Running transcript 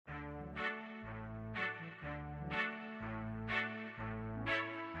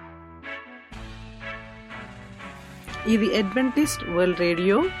ఇది Adventist World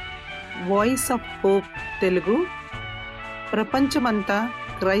radio voice of hope Telugu. ప్రపంచమంతా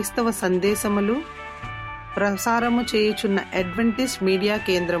క్రైస్తవ సందేశములు ప్రసారము చేయుచున్న అడ్వెంటిస్ట్ మీడియా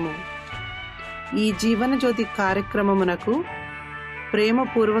కేంద్రము. ఈ జీవనజ్యోతి కార్యక్రమమునకు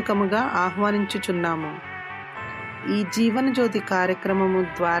ప్రేమపూర్వకముగా ఆహ్వానించుచున్నాము. ఈ జీవనజ్యోతి కార్యక్రమము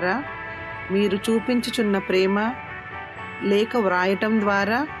ద్వారా మీరు చూపించుచున్న ప్రేమ, లేఖ వ్రాయటం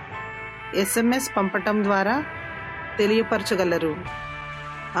ద్వారా, SMS పంపటం ద్వారా తెలియపరచగలరు.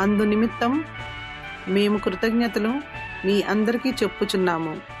 అందు నిమిత్తం మేము కృతజ్ఞతలు మీ అందరికీ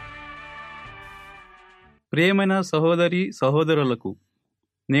చెప్పుచున్నాము. ప్రియమైన సహోదరి సహోదరులకు,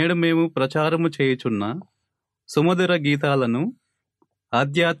 నేడు మేము ప్రచారము చేయుచున్న సుమధుర గీతాలను,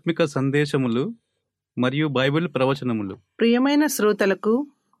 ఆధ్యాత్మిక సందేశములు మరియు బైబిల్ ప్రవచనములు. ప్రియమైన శ్రోతలకు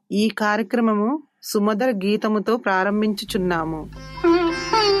ఈ కార్యక్రమము సుమధుర గీతముతో ప్రారంభించుచున్నాము.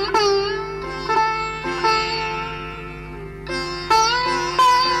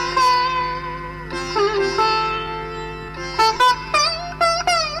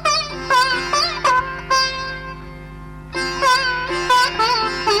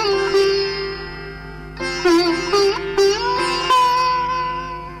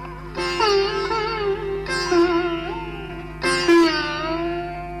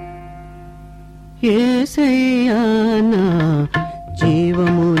 యేసయ్యా నా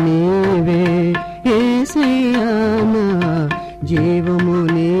జీవము నీవే, యేసయ్యా నా జీవము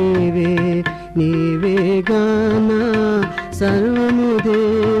నీవే, నీవేగా నా సర్వము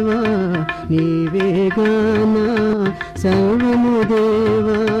దేవా, నీవేగా నా సర్వము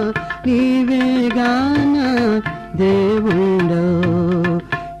దేవా, నీవేగా నా దేవుడో,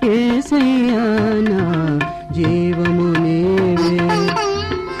 యేసయ్యా నా జీవము నీవే.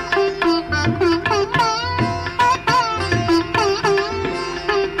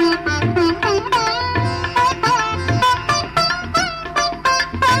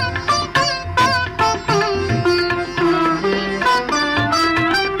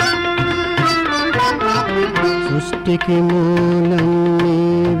 సృష్టికి మూలం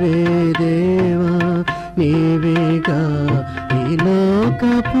నీవే దేవా, నీవేగా ఈ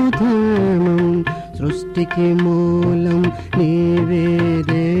లోకపు ధర్మం. సృష్టికి మూలం నీవే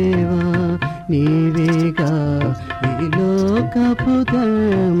దేవా, నీవేగా ఈ లోకపు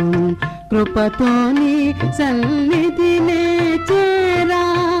ధర్మం. కృపతోని సన్నిధినే చేరా,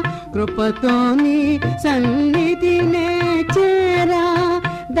 కృపతోని సన్నిధినే చేరా,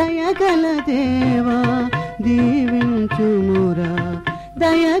 దయగల దేవా దీవించుమురా,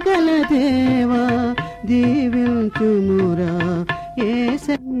 దయగల దేవా దీవించుమురా.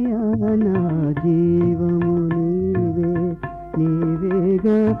 యేసయ్యా నా జీవము నీవే,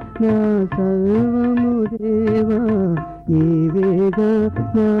 నీవేగా నా సర్వము దేవా, నీవేగా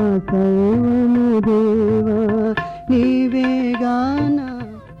నా సర్వము దేవా, నీవేగా నా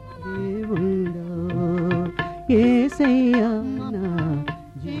దేవుడా, యేసయ్యా నా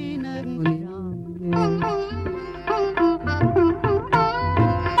జీవము నీవే.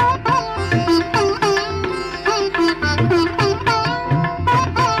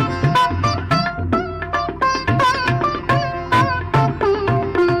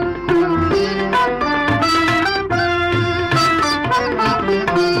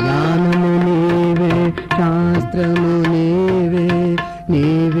 జ్ఞానము నీవే, శాస్త్రము నీవే,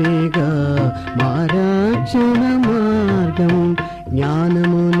 నీవేగా మా రక్షణ మార్గం.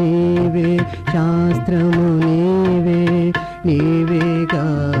 జ్ఞానము నీవే, శాస్త్రము నీవే, నీవేగా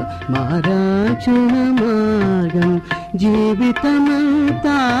మా రక్షణ మార్గం.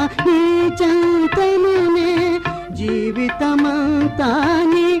 జీవితమంతా నీ చెంతనునే, జీవితమంతా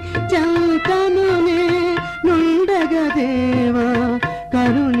నీ చెంతనునే నుండగదేవా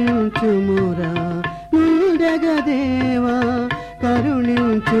కరుణించుమురా, నుండగదేవా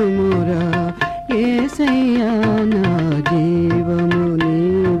కరుణించుమురా. యేసయ్యా నా జీవము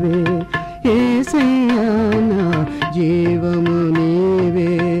నీవే, యేసయ్యా నా జీవము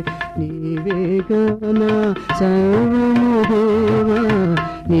నీవే, నీవేగా నా సర్వము దేవా,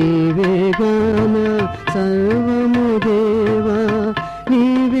 నీవేగా నా సర్వము దేవా,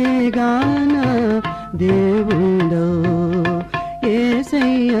 నీవేగా నా దేవుడో,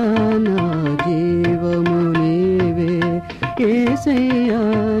 యేసయ్యా నా జీవము నీవే, యేసయ్యా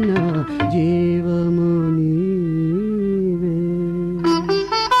నా జీవము నీవే.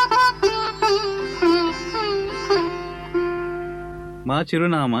 మా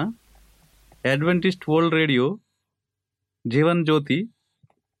చిరునామా Adventist World Radio, Jeevan Jyoti,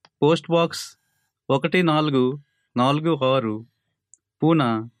 post box 1446, Poona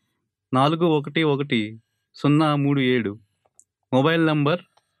 411037. Mobile number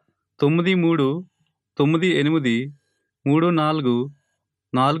 9398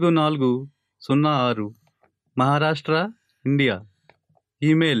 344406, Maharashtra, India.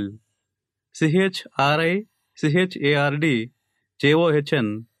 Email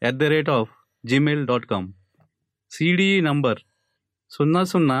CHRICHARDJOHN@gmail.com. CDE number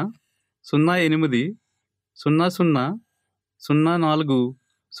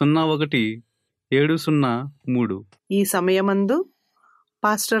 0000004001 ఈ సమయమందు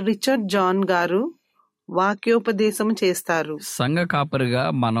పాస్టర్ రిచర్డ్ జాన్ గారు వాక్యోపదేశం చేస్తారు. సంఘ కాపరిగా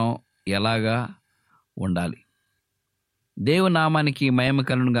మనం ఎలాగా ఉండాలి? దేవుని నామానికి మహిమ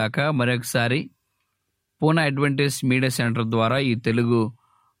కలుగును గాక. మరొకసారి పూనా అడ్వెంటిస్ట్ మీడియా సెంటర్ ద్వారా ఈ తెలుగు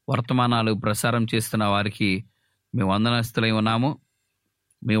వర్తమానాలు ప్రసారం చేస్తున్న వారికి మేము వందనస్తులై ఉన్నాము.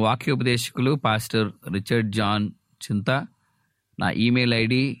 మీ వాక్యోపదేశకులు పాస్టర్ రిచర్డ్ జాన్ చింత. నా ఈమెయిల్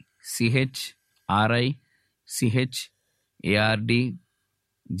ఐడి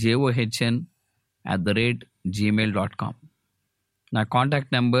CHRICHARDJOHN@gmail.com. నా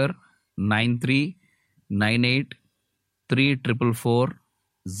కాంటాక్ట్ నెంబర్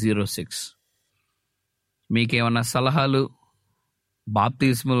 9398344406. మీకేమన్నా సలహాలు,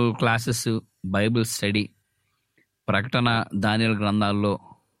 బాప్తిస్మల్ క్లాసెస్, బైబిల్ స్టడీ, ప్రకటన, దానియేలు గ్రంథాల్లో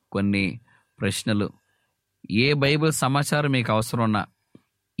కొన్ని ప్రశ్నలు, ఏ బైబిల్ సమాచారం మీకు అవసరం ఉన్నా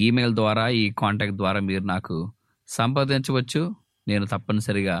ఈమెయిల్ ద్వారా, ఈ కాంటాక్ట్ ద్వారా మీరు నాకు సంప్రదించవచ్చు. నేను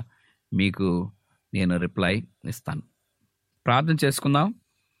తప్పనిసరిగా మీకు రిప్లై ఇస్తాను. ప్రార్థన చేసుకుందాం.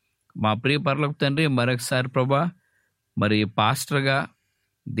 మా ప్రియ పరలోక తండ్రి, మరొకసారి ప్రభా, మరి పాస్టర్గా,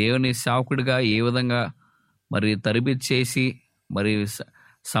 దేవుని సేవకుడిగా ఏ విధంగా మరి తరబితి చేసి మరి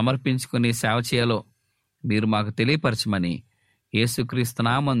సమర్పించుకుని సేవ చేయాలో మీరు మాకు తెలియపరచమని యేసుక్రీస్తు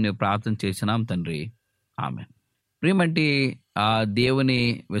నామమున మేము ప్రార్థన చేసినాం తండ్రి. ఆమేన్. ప్రియమంటి ఆ దేవుని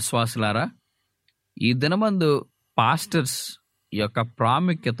విశ్వాసులారా, ఈ దినమందు పాస్టర్స్ యొక్క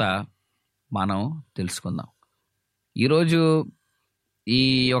ప్రాముఖ్యత మనం తెలుసుకుందాం. ఈరోజు ఈ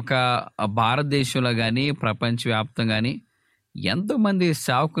యొక్క భారతదేశంలో కానీ ప్రపంచవ్యాప్తంగా కానీ ఎంతోమంది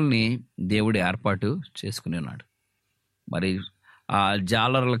సేవకుల్ని దేవుడు ఏర్పాటు చేసుకుని ఉన్నాడు. మరి ఆ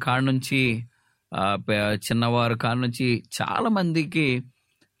జాలర్ల కాడ నుంచి, చిన్నవారు కాడ నుంచి చాలామందికి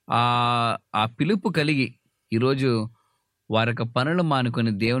ఆ పిలుపు కలిగి ఈరోజు వారి యొక్క పనులు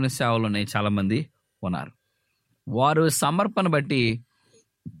మానుకొని దేవుని సేవలోనే చాలామంది ఉన్నారు. వారు సమర్పణ బట్టి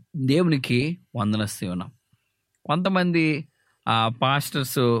దేవునికి వందనస్తూ ఉన్నాం. కొంతమంది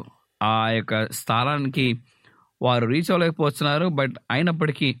పాస్టర్స్ ఆ యొక్క స్థానానికి వారు రీచ్ అవ్వలేకపోతున్నారు. బట్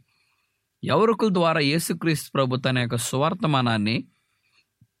అయినప్పటికీ ఎవరికల ద్వారా యేసుక్రీస్తు ప్రభు తన యొక్క సువార్తమానాన్ని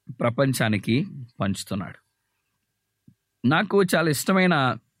ప్రపంచానికి పంచుతున్నాడు. నాకు చాలా ఇష్టమైన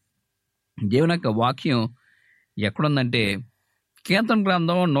దేవుని యొక్క వాక్యం ఎక్కడుందంటే, కీర్తన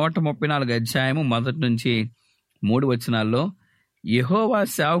గ్రంథం 134 అధ్యాయము 1-3 యెహోవా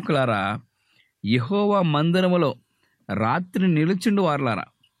సేవకులారా, యెహోవా మందిరములో రాత్రి నిలుచుండు వారలారా,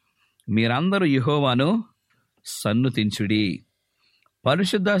 మీరందరూ యెహోవాను సన్నుతించుడి.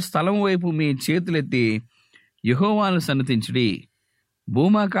 పరిశుద్ధ స్థలం వైపు మీ చేతులెత్తి యెహోవాను సన్నుతించుడి.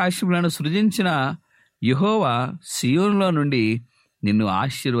 భూమాకాశములను సృజించిన యెహోవా సియోనులో నుండి నిన్ను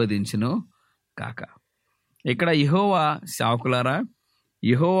ఆశీర్వదించును కాక. ఇక్కడ యెహోవా సేవకులారా,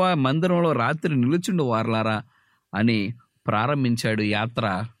 యెహోవా మందిరంలో రాత్రి నిలుచుండు వారలారా అని ప్రారంభించాడు యాత్ర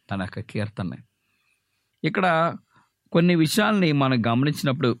తన యొక్క కీర్తన. ఇక్కడ కొన్ని విషయాల్ని మనం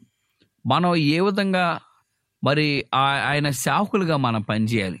గమనించినప్పుడు మనం ఏ విధంగా మరి ఆయన సేవకులుగా మనం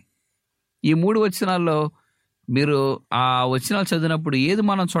పనిచేయాలి. ఈ 3 వచనాల్లో మీరు ఆ వచనాలు చదివినప్పుడు ఏది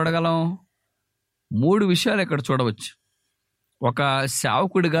మనం చూడగలం? 3 విషయాలు ఇక్కడ చూడవచ్చు. ఒక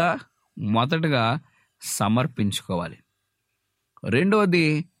సేవకుడిగా మొదటగా సమర్పించుకోవాలి. రెండవది,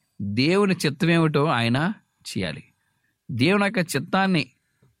 దేవుని చిత్తమేమిటో ఆయన చేయాలి. దేవుని యొక్క చిత్తాన్ని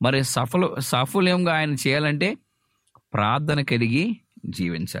మరి సఫలంగా ఆయన చేయాలంటే ప్రార్థన కలిగి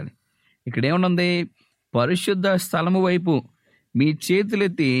జీవించాలి. ఇక్కడ ఏమనుంది? పరిశుద్ధ స్థలము వైపు మీ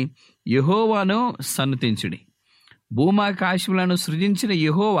చేతులెత్తి యెహోవాను సన్నుతించుడి. భూమాకాశములను సృజించిన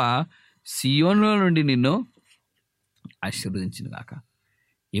యెహోవా సియోనులో నుండి నిన్ను ఆశీర్వదించును గాక.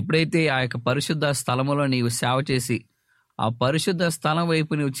 ఎప్పుడైతే ఆ యొక్క పరిశుద్ధ స్థలములో నీవు సేవ చేసి ఆ పరిశుద్ధ స్థలం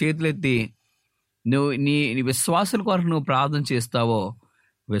వైపు నువ్వు చేతులెత్తి నువ్వు నీ విశ్వాసుల కొరకు నువ్వు ప్రార్థన చేస్తావో,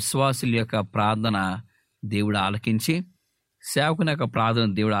 విశ్వాసుల యొక్క ప్రార్థన దేవుడు ఆలకించి, సేవకుని యొక్క ప్రార్థన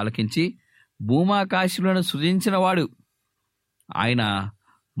దేవుడు ఆలకించి, భూమాకాశములను సృజించిన వాడు ఆయన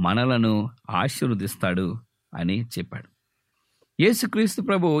మనలను ఆశీర్వదిస్తాడు అని చెప్పాడు. యేసుక్రీస్తు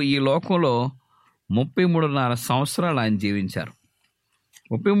ప్రభు ఈ లోకంలో 33.5 సంవత్సరాలు ఆయన జీవించారు.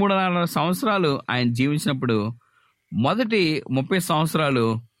 33.5 సంవత్సరాలు ఆయన జీవించినప్పుడు మొదటి 30 సంవత్సరాలు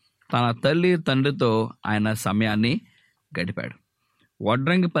తన తల్లి తండ్రితో ఆయన సమయాన్ని గడిపాడు.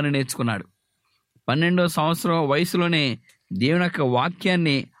 వడ్రంగి పని నేర్చుకున్నాడు. 12వ సంవత్సరం వయసులోనే దేవుని యొక్క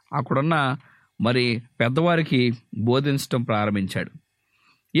వాక్యాన్ని అక్కడున్న మరి పెద్దవారికి బోధించడం ప్రారంభించాడు.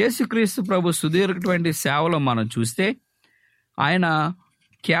 యేసుక్రీస్తు ప్రభు సుదీర్ఘటువంటి సేవలో మనం చూస్తే ఆయన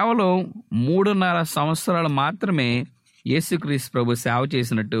కేవలం 3.5 సంవత్సరాలు మాత్రమే యేసుక్రీస్తు ప్రభు సేవ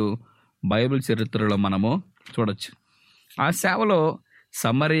చేసినట్టు బైబిల్ చరిత్రలో మనము చూడొచ్చు. ఆ సేవలో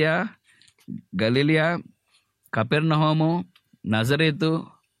సమరియా, గలిలియా, కపెర్నహూము, నజరేతు,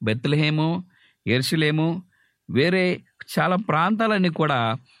 బెత్లెహేము, యెరూషలేము, వేరే చాలా ప్రాంతాలన్నీ కూడా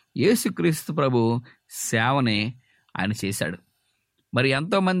యేసుక్రీస్తు ప్రభు సేవని ఆయన చేశాడు. మరి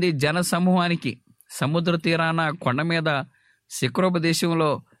ఎంతోమంది జన సమూహానికి సముద్ర తీరాన, కొండ మీద, శిఖరోపదేశంలో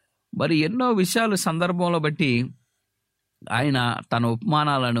మరి ఎన్నో విషయాలు సందర్భంలో బట్టి ఆయన తన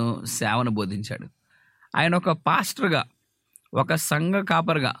ఉపమానాలను, సేవను బోధించాడు. ఆయన ఒక పాస్టర్గా, ఒక సంఘ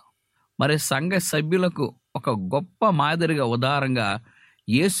కాపరిగా, మరి సంఘ సభ్యులకు ఒక గొప్ప మాదిరిగా, ఉదారంగా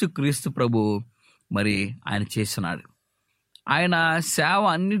యేసుక్రీస్తు ప్రభు మరి ఆయన చేస్తున్నాడు. ఆయన సేవ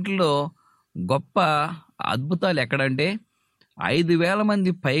అన్నిటిలో గొప్ప అద్భుతాలు ఎక్కడంటే 5,000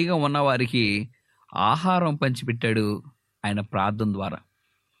 మంది పైగా ఉన్నవారికి ఆహారం పంచిపెట్టాడు ఆయన ప్రార్థన ద్వారా.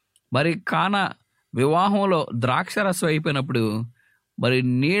 మరి కానా వివాహంలో ద్రాక్షరసం అయిపోయినప్పుడు మరి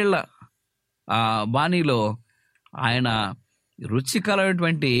నీళ్ల బాణీలో ఆయన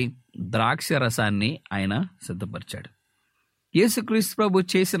రుచికరమైనటువంటి ద్రాక్ష రసాన్ని ఆయన సిద్ధపరిచాడు. యేసుక్రీస్తు ప్రభు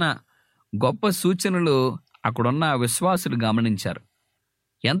చేసిన గొప్ప సూచనలు అక్కడున్న విశ్వాసులు గమనించారు.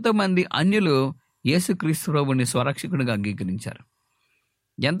 ఎంతోమంది అన్యులు యేసుక్రీస్తు ప్రభుని స్వరక్షకునిగా అంగీకరించారు.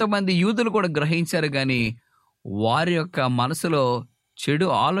 ఎంతోమంది యూదులు కూడా గ్రహించారు, కానీ వారి యొక్క మనసులో చెడు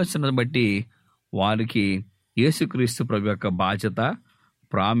ఆలోచన బట్టి వారికి యేసుక్రీస్తు ప్రభు యొక్క బాధ్యత,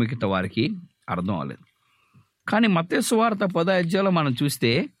 ప్రాముఖ్యత వారికి అర్థం అవ్వలేదు. కానీ మత్తయి సువార్త 10వ అధ్యాయంలో మనం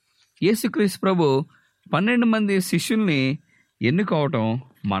చూస్తే యేసుక్రీస్తు ప్రభు 12 మంది శిష్యుల్ని ఎన్నుకోవటం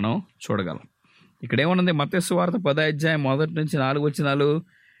మనం చూడగలం. ఇక్కడ ఏమన్నది? మత్తయి సువార్త 10వ అధ్యాయం 1 నుంచి 4 వచనాలు.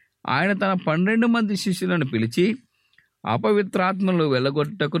 ఆయన తన 12 మంది శిష్యులను పిలిచి అపవిత్రాత్మలు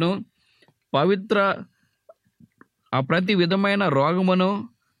వెళ్ళగొట్టుటకును, ప్రతి విధమైన రోగమును,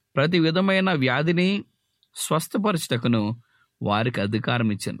 ప్రతి విధమైన వ్యాధిని స్వస్థపరచుటకును వారికి అధికారం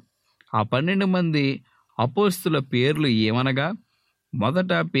ఇచ్చాను. ఆ 12 మంది అపోస్తుల పేర్లు ఏమనగా,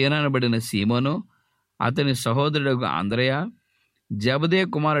 మొదట పేరనబడిన సీమోను, అతని సహోదరుడు అంద్రయ, జబదే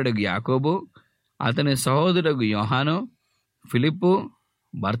కుమారుడు యాకోబు, అతని సహోదరుడు యోహాను, ఫిలిప్పు,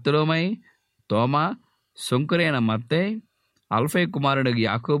 బర్తలోమై, తోమా, సొంకురైన మత్తయి, అల్ఫై కుమారుడు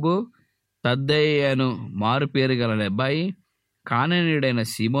యాకోబు, తద్దయ్యను మారు పేరు గల లెబ్బాయి, కానానీయుడైన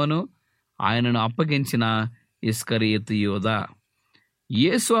సీమోను, ఆయనను అప్పగించిన ఇస్కరియోతు యూదా.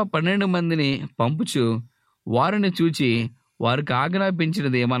 యేసు ఆ 12 మందిని పంపుచు వారిని చూచి వారికి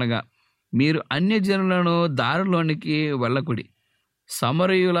ఆజ్ఞాపించినది ఏమనగా, మీరు అన్యజనులను దారిలోనికి వెళ్ళకుడి,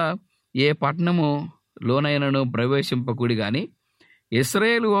 సమరయుల ఏ పట్టణములోనైనను ప్రవేశింపకుడి, గాని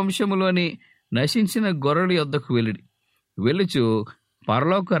ఇశ్రాయేలు వంశములోని నశించిన గొర్రెల యొద్దకు వెళ్ళుచు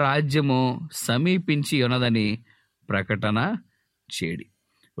పరలోక రాజ్యము సమీపించి ఉన్నదని ప్రకటన చేడి,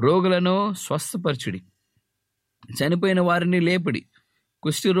 రోగులను స్వస్థపరచుడి, చనిపోయిన వారిని లేపుడి,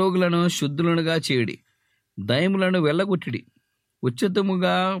 కుష్టి రోగులను శుద్ధులనుగా చేయుడి, దయములను వెళ్ళగొట్టిడి,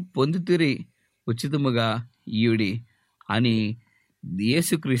 ఉచితముగా పొందితిరి, ఉచితముగా ఈయుడి అని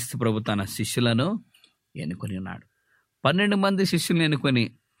యేసుక్రీస్తు ప్రభు తన శిష్యులను ఎన్నుకొని ఉన్నాడు. 12 మంది శిష్యులను ఎన్నుకొని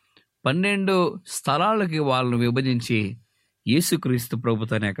 12 స్థలాలకి వాళ్ళను విభజించి యేసుక్రీస్తు ప్రభు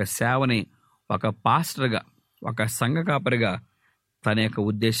తన యొక్క సేవని ఒక పాస్టర్గా, ఒక సంఘ కాపరిగా తన యొక్క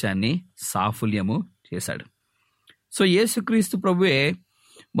ఉద్దేశాన్ని సాఫల్యము చేశాడు. సో యేసుక్రీస్తు ప్రభువే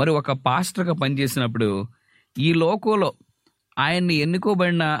మరి ఒక పాస్టర్గా పనిచేసినప్పుడు ఈ లోకంలో ఆయన్ని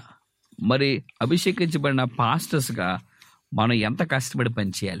ఎన్నుకోబడిన, మరి అభిషేకించబడిన పాస్టర్స్గా మనం ఎంత కష్టపడి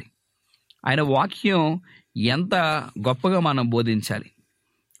పనిచేయాలి, ఆయన వాక్యం ఎంత గొప్పగా మనం బోధించాలి,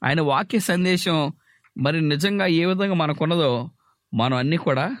 ఆయన వాక్య సందేశం మరి నిజంగా ఏ విధంగా మనకున్నదో మనం అన్నీ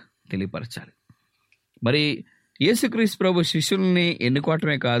కూడా తెలియపరచాలి. మరి యేసుక్రీస్తు ప్రభు శిష్యుల్ని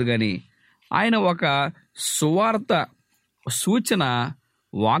ఎన్నుకోవటమే కాదు, కానీ ఆయన ఒక సువార్త సూచన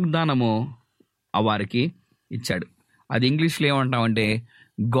వాగ్దానము వారికి ఇచ్చాడు. అది ఇంగ్లీష్లో ఏమంటామంటే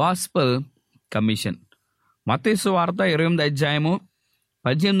గాస్పల్ కమిషన్. మత్తయి సువార్త 28వ అధ్యాయము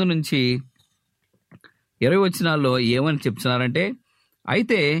 18 నుంచి 20 వచనాల్లో ఏమని చెప్తున్నారంటే,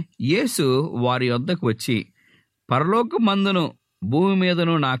 అయితే యేసు వారి యొద్దకు వచ్చి, పరలోకమందును భూమి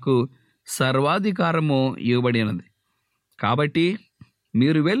మీదను నాకు సర్వాధికారము ఇవ్వబడినది, కాబట్టి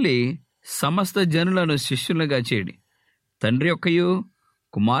మీరు వెళ్ళి సమస్త జనులను శిష్యులుగా చేయండి, తండ్రి యొక్కయు,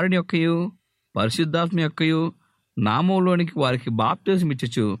 కుమారుని యొక్కయు, పరిశుద్ధాత్మ యొక్కయు నామంలోనికి వారికి బాప్తిసం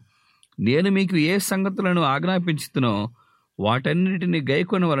ఇచ్చుచు, నేను మీకు ఏ సంగతులను ఆజ్ఞాపించుతునో వాటన్నిటిని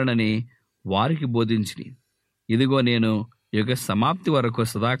గైకొనవలనని వారికి బోధించిరి. ఇదిగో నేను యుగ సమాప్తి వరకు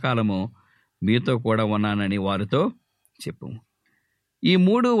సదాకాలము మీతో కూడా ఉన్నానని వారితో చెప్పు. ఈ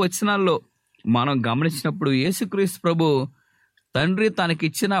 3 వచనాల్లో మనం గమనించినప్పుడు యేసుక్రీస్తు ప్రభు తండ్రి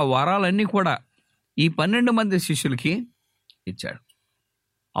తనకిచ్చిన వరాలన్నీ కూడా ఈ 12 మంది శిష్యులకి ఇచ్చాడు.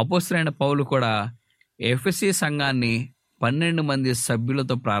 అపోస్తలుడైన పౌలు కూడా ఎఫెసీ సంఘాన్ని 12 మంది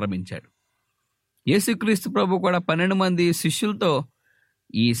సభ్యులతో ప్రారంభించాడు. యేసుక్రీస్తు ప్రభు కూడా 12 మంది శిష్యులతో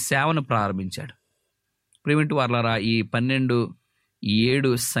ఈ సేవను ప్రారంభించాడు. ప్రియమైన వారలారా, ఈ 12,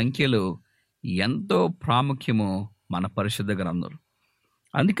 7 సంఖ్యలు ఎంతో ప్రాముఖ్యము మన పరిశుద్ధ గ్రంథంలో.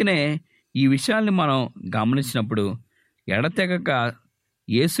 అందుకనే ఈ విషయాల్ని మనం గమనించినప్పుడు ఎడతెగక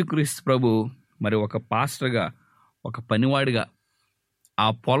యేసుక్రీస్తు ప్రభు మరి ఒక పాస్టర్గా, ఒక పనివాడిగా ఆ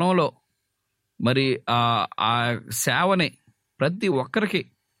పొలంలో మరి ఆ సేవని ప్రతి ఒక్కరికి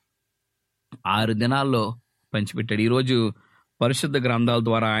 6 దినాల్లో పంచిపెట్టాడు. ఈరోజు పరిశుద్ధ గ్రంథాల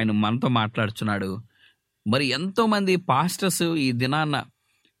ద్వారా ఆయన మనతో మాట్లాడుచున్నాడు. మరి ఎంతోమంది పాస్టర్స్ ఈ దినాన్న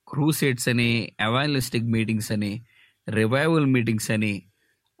క్రూసేడ్స్ అని, ఎవాంజలిస్టిక్ మీటింగ్స్ అని, రివైవల్ మీటింగ్స్ అని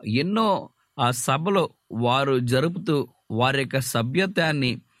ఎన్నో ఆ సభలో వారు జరుపుతూ వారి యొక్క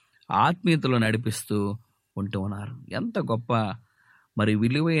సభ్యత్వాన్ని, ఆత్మీయతలో నడిపిస్తూ ఉంటూ ఉన్నారు. ఎంత గొప్ప మరి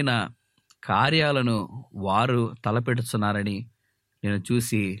విలువైన కార్యాలను వారు తలపెడుతున్నారని నేను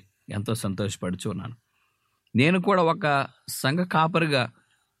చూసి ఎంతో సంతోషపడుచున్నాను. నేను కూడా ఒక సంఘ కాపరిగా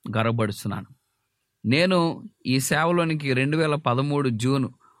గర్వపడుతున్నాను. నేను ఈ సేవలోనికి 2013 జూన్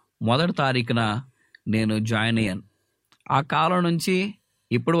 1వ తారీఖున నేను జాయిన్ అయ్యాను. ఆ కాలం నుంచి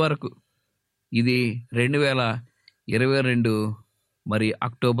ఇప్పటి వరకు ఇది 2022 మరి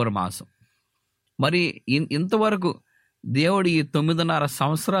అక్టోబర్ మాసం. మరి ఇంతవరకు దేవుడు ఈ 9.5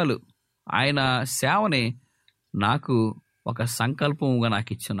 సంవత్సరాలు ఆయన సేవని నాకు ఒక సంకల్పంగా నాకు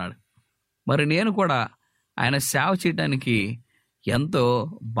ఇచ్చున్నాడు. మరి నేను కూడా ఆయన సేవ చేయడానికి ఎంతో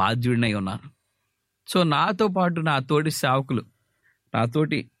బాధ్యుడినై ఉన్నాను. సో నాతో పాటు నా తోటి సేవకులు,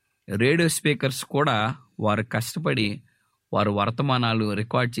 నాతోటి రేడియో స్పీకర్స్ కూడా వారు కష్టపడి వారు వర్తమానాలు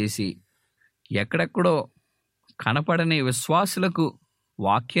రికార్డ్ చేసి ఎక్కడెక్కడో కనపడని విశ్వాసులకు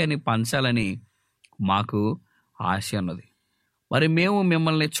వాక్యాన్ని పంచాలని మాకు ఆశ ఉన్నది. మరి మేము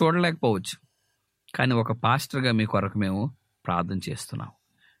మిమ్మల్ని చూడలేకపోవచ్చు, కానీ ఒక పాస్టర్గా మీ కొరకు మేము ప్రార్థన చేస్తున్నాం.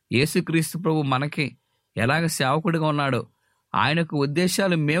 యేసుక్రీస్తు ప్రభు మనకి ఎలాగ సేవకుడిగా ఉన్నాడో ఆయనకు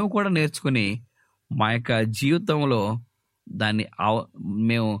ఉద్దేశాలు మేము కూడా నేర్చుకుని మా యొక్క జీవితంలో దాన్ని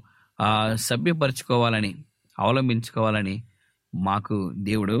మేము సభ్యపరచుకోవాలని, అవలంబించుకోవాలని మాకు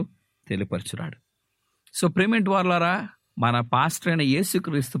దేవుడు తెలియపరచున్నాడు. సో ప్రియమైన వారలారా, మన పాస్టర్ అయిన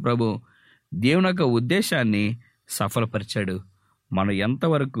యేసుక్రీస్తు ప్రభు దేవుని యొక్క ఉద్దేశాన్ని సఫలపరిచాడు. మనం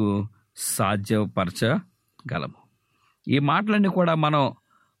ఎంతవరకు సాధ్యపరచగలము? ఈ మాటలన్నీ కూడా మనం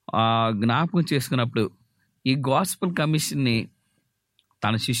జ్ఞాపకం చేసుకున్నప్పుడు ఈ గాస్పెల్ కమిషన్ని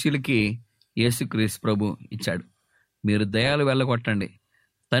తన శిష్యులకి యేసుక్రీస్తు ప్రభు ఇచ్చాడు. మీరు దయాలు వెళ్ళగొట్టండి,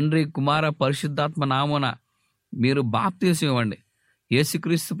 తండ్రి, కుమార, పరిశుద్ధాత్మ నామమున మీరు బాప్తీసం ఇవ్వండి,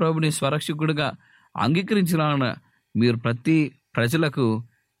 యేసుక్రీస్తు ప్రభుని స్వరక్షకుడిగా అంగీకరించిన మీరు ప్రతి ప్రజలకు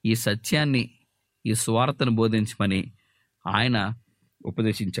ఈ సత్యాన్ని, ఈ సువార్తను బోధించమని ఆయన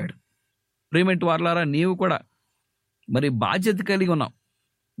ఉపదేశించాడు. ప్రియమైన వారలారా, నీవు కూడా మరి బాధ్యత కలిగి ఉన్నావు.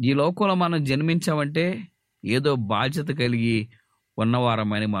 ఈ లోకంలో మనం జన్మించామంటే ఏదో బాధ్యత కలిగి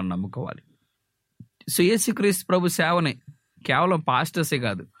ఉన్నవారమని మనం నమ్ముకోవాలి. సో యేసుక్రీస్తు ప్రభు సేవని కేవలం పాస్టర్సే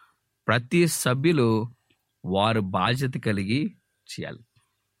కాదు, ప్రతి సభ్యులు వారు బాధ్యత కలిగి చేయాలి.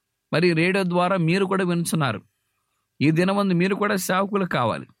 మరి రేడియో ద్వారా మీరు కూడా వినుచున్నారు. ఈ దినమందు మీరు కూడా సేవకులు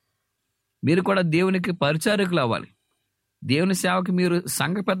కావాలి. మీరు కూడా దేవునికి పరిచారకులు అవ్వాలి. దేవుని సేవకి మీరు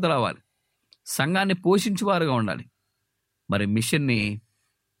సంఘ పెద్దలు అవ్వాలి. సంఘాన్ని పోషించేవారుగా ఉండాలి. మరి మిషన్ని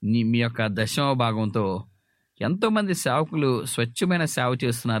మీ యొక్క 10వ భాగంతో ఎంతోమంది సేవకులు స్వచ్ఛమైన సేవ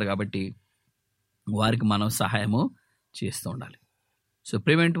చేస్తున్నారు కాబట్టి వారికి మనం సహాయము చేస్తూ ఉండాలి. సో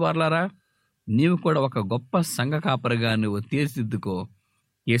ప్రియమైన వారలారా, నీవు కూడా ఒక గొప్ప సంఘ కాపరిగా నువ్వు తీర్చిదిద్దుకో.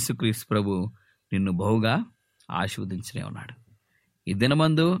 యేసుక్రీస్తు ప్రభు నిన్ను బహుగా ఆశీర్వదించనే ఉన్నాడు. ఈ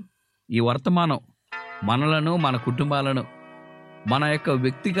దినమందు ఈ వర్తమానం మనలను, మన కుటుంబాలను, మన యొక్క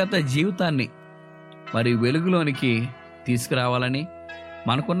వ్యక్తిగత జీవితాన్ని మరి వెలుగులోనికి తీసుకురావాలని,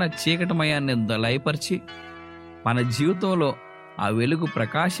 మనకున్న చీకటిమయాన్ని లయపరిచి మన జీవితంలో ఆ వెలుగు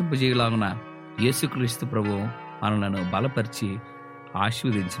ప్రకాశింపజేయలాగున యేసుక్రీస్తు ప్రభు మనలను బలపరిచి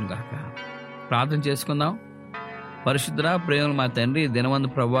ఆశీర్వదించును గాక. ప్రార్థన చేసుకుందాం. పరిశుద్ధుడా, ప్రేమలు మా తండ్రి, దినవందు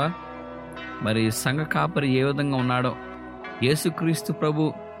ప్రభువా, మరి సంఘ కాపరి ఏ విధంగా ఉన్నాడో యేసుక్రీస్తు ప్రభు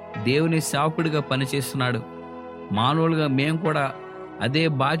దేవుని సేవకుడిగా పనిచేస్తున్నాడు. మానవులుగా మేము కూడా అదే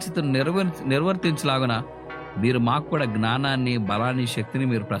బాధ్యతను నిర్వర్తించలాగున మీరు మాకు కూడా జ్ఞానాన్ని, బలాన్ని, శక్తిని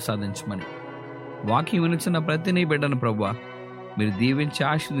మీరు ప్రసాదించమని వాక్యం వినిచిన ప్రతి నీ బిడ్డను ప్రభువా మీరు దీవించి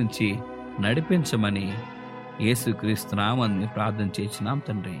ఆశీర్వదించి నడిపించమని యేసుక్రీస్తు నామమున ప్రార్థన చేసినాం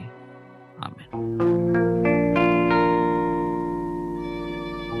తండ్రి, ఆమేన్.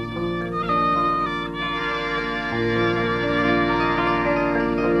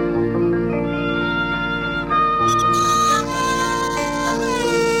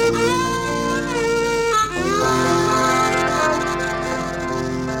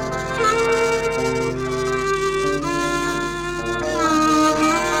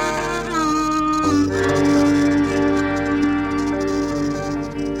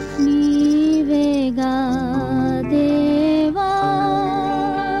 నీవేగా దేవా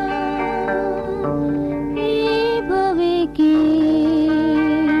ఈ భువికి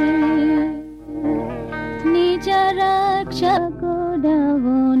నిజ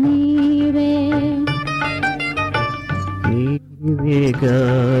రక్షకుడవు నీవే. నీవేగా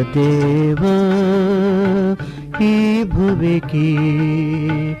దేవా ఈ భువికి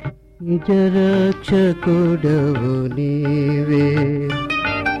నిజ రక్షకుడవు నీవే.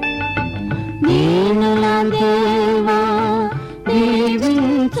 దీనుల దేవా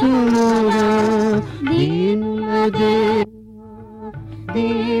దీవించుమురా, దీనుల దేవా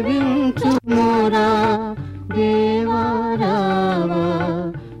దీవించుమురా, దేవా రావా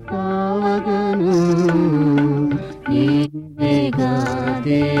కావగను. నీవేగా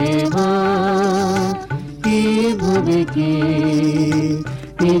దేవా ఈ భువికి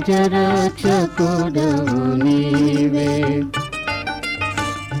నిజ రక్షకుడవు నీవే.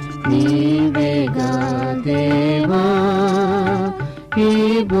 నీవేగా దేవా ఈ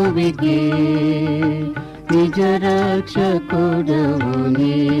భువికి నిజ రక్షకుడవు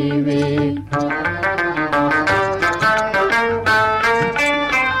నీవే.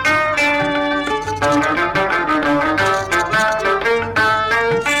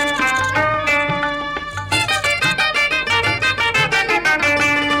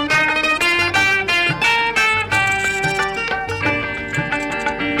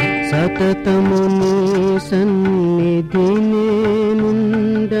 సతతము నీ సన్నిధి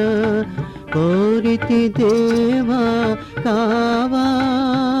నేనుండ కోరితి దేవా కావా.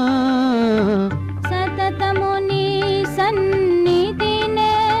 సతతము నీ సన్నిధి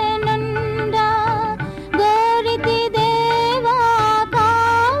నేనుండ గోరితి దేవా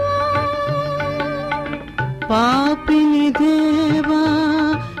కావా. పాపిని దేవా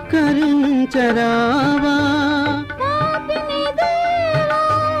కరుణించరావా, పాపిని దేవా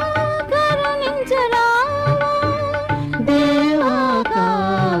కరుణించరావా. దేవా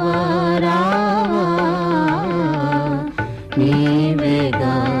కావా రావా.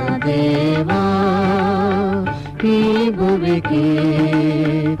 నీవేగా దేవా ఈ భువికి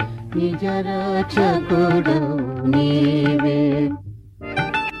నిజ రక్షకుడవు నీవే.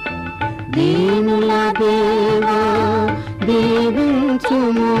 దీనుల దేవా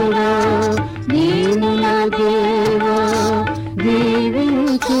దీవించుమురా, దీనుల దేవా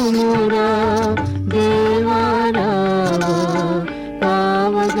దీవించుమురా, దేవా రావా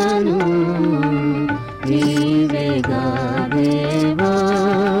కావగను. నీవేగా దేవా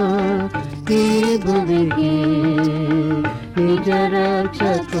ఈ భువికి నిజ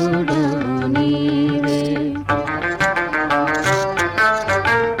రక్షకుడవు నీవే.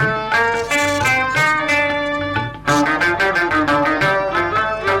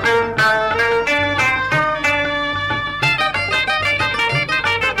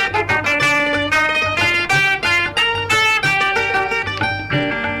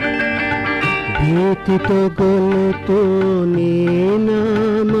 భీతితో గొలుతూ నీ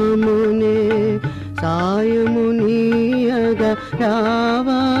నామమునే సాయము నీయగా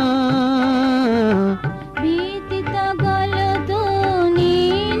రావా. భీతితో గొలుతూ నీ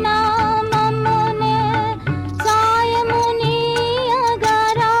నామమునే సాయము నీయగా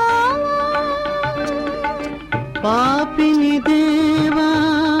రావా. పాపిని దేవా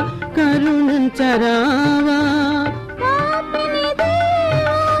కరుణించరావా, పాపిని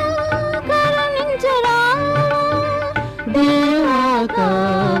దేవా కరుణించరావా. దేవా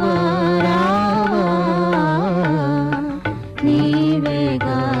కావా రావా.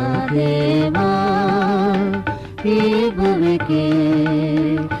 నీవేగా దేవా ఈ భువికి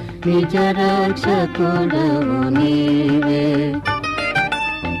నిజ రక్షకుడవు నీవే.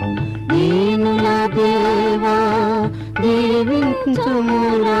 దీనుల దేవా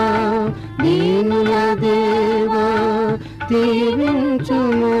దీవించుమురా, దీనుల దేవా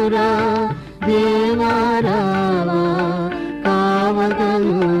దీవించుమురా, దేవా రావా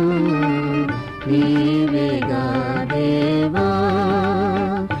కావగను. నీవేగా దేవా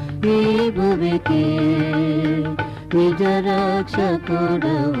ఈ భువికి నిజ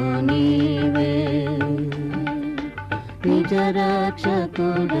రక్షకుడవు నీవే. నిజ నిజ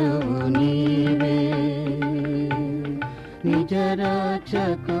రక్షకుడవు నీవే, నిజ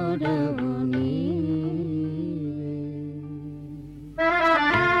రక్షకుడవు నీవే.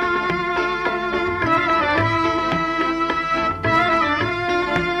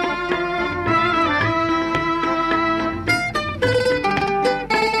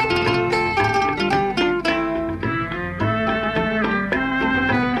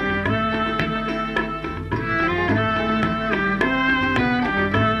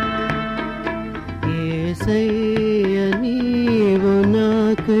 యేసయ్య నీవు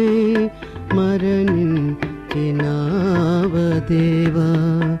నాకై మరణించినావ దేవా,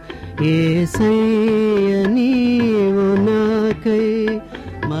 యేసయ్య నీవు నాకై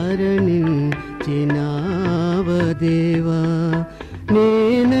మరణించినావ దేవా,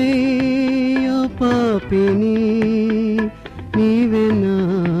 నేనయ్యో పాపిని నీవే నా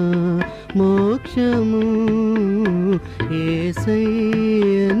మోక్షము,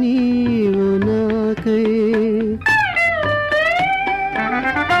 యేసయ్య నీవు నాకై.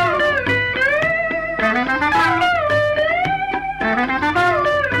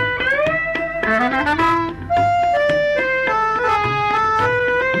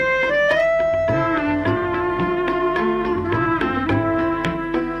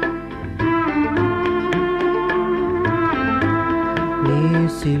 నీ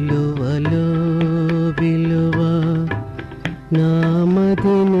సిలువలో విలువ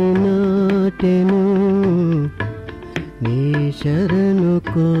నామదిని నాటెను, నీ శరణు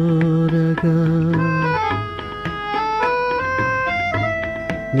కోరగా,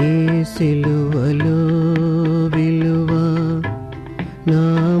 నీ సిలువలో విలువ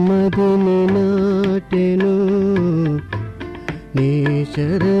నామదిని నాటెను, నీ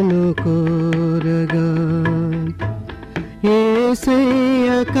శరణు కోరగా, యేసయ్య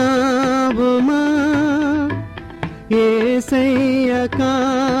కావుమా, యేసయ్య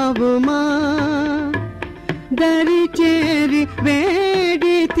కావుమా, దరి చేరి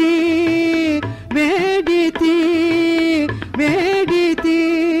వేడితి వేడితి వేడితి,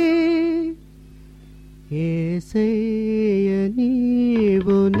 యేసయ్య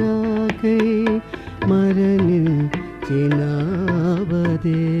నీవు నాకై మరణించినావ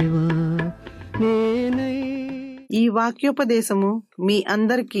దేవా, నేనై. ఈ వాక్యోపదేశము మీ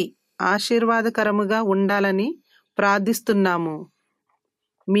అందరికీ ఆశీర్వాదకరముగా ఉండాలని ప్రార్థిస్తున్నాము.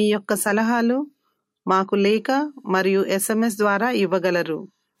 మీ యొక్క సలహాలు మాకు లేఖ మరియు SMS ద్వారా ఇవ్వగలరు.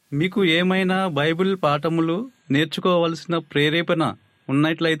 మీకు ఏమైనా బైబిల్ పాఠములు నేర్చుకోవలసిన ప్రేరేపణ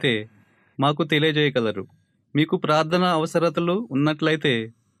ఉన్నట్లయితే మాకు తెలియజేయగలరు. మీకు ప్రార్థన అవసరతలు ఉన్నట్లయితే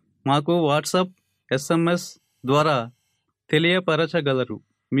మాకు వాట్సాప్, SMS ద్వారా తెలియపరచగలరు.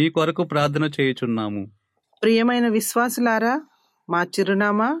 మీ కొరకు ప్రార్థన చేయుచున్నాము. ప్రియమైన విశ్వాసులారా, మా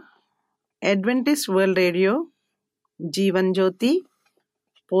చిరునామా Adventist World Radio, Jeevan Jyoti,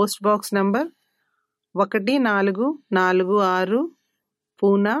 post box number 1446,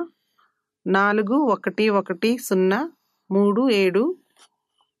 Poona 411037,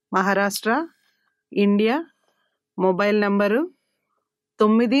 Maharashtra, India. Mobile number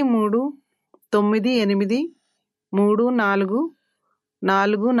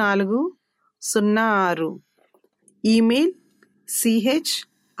 93344406. Email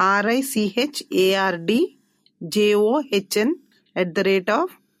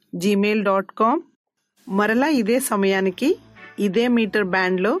CHRICHARDJOHN@gmail.com. మరలా ఇదే సమయానికి ఇదే మీటర్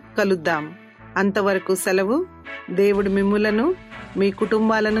బ్యాండ్లో కలుద్దాం. అంతవరకు సెలవు. దేవుడు మిమ్ములను మీ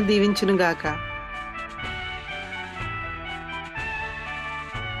కుటుంబాలను దీవించునుగాక.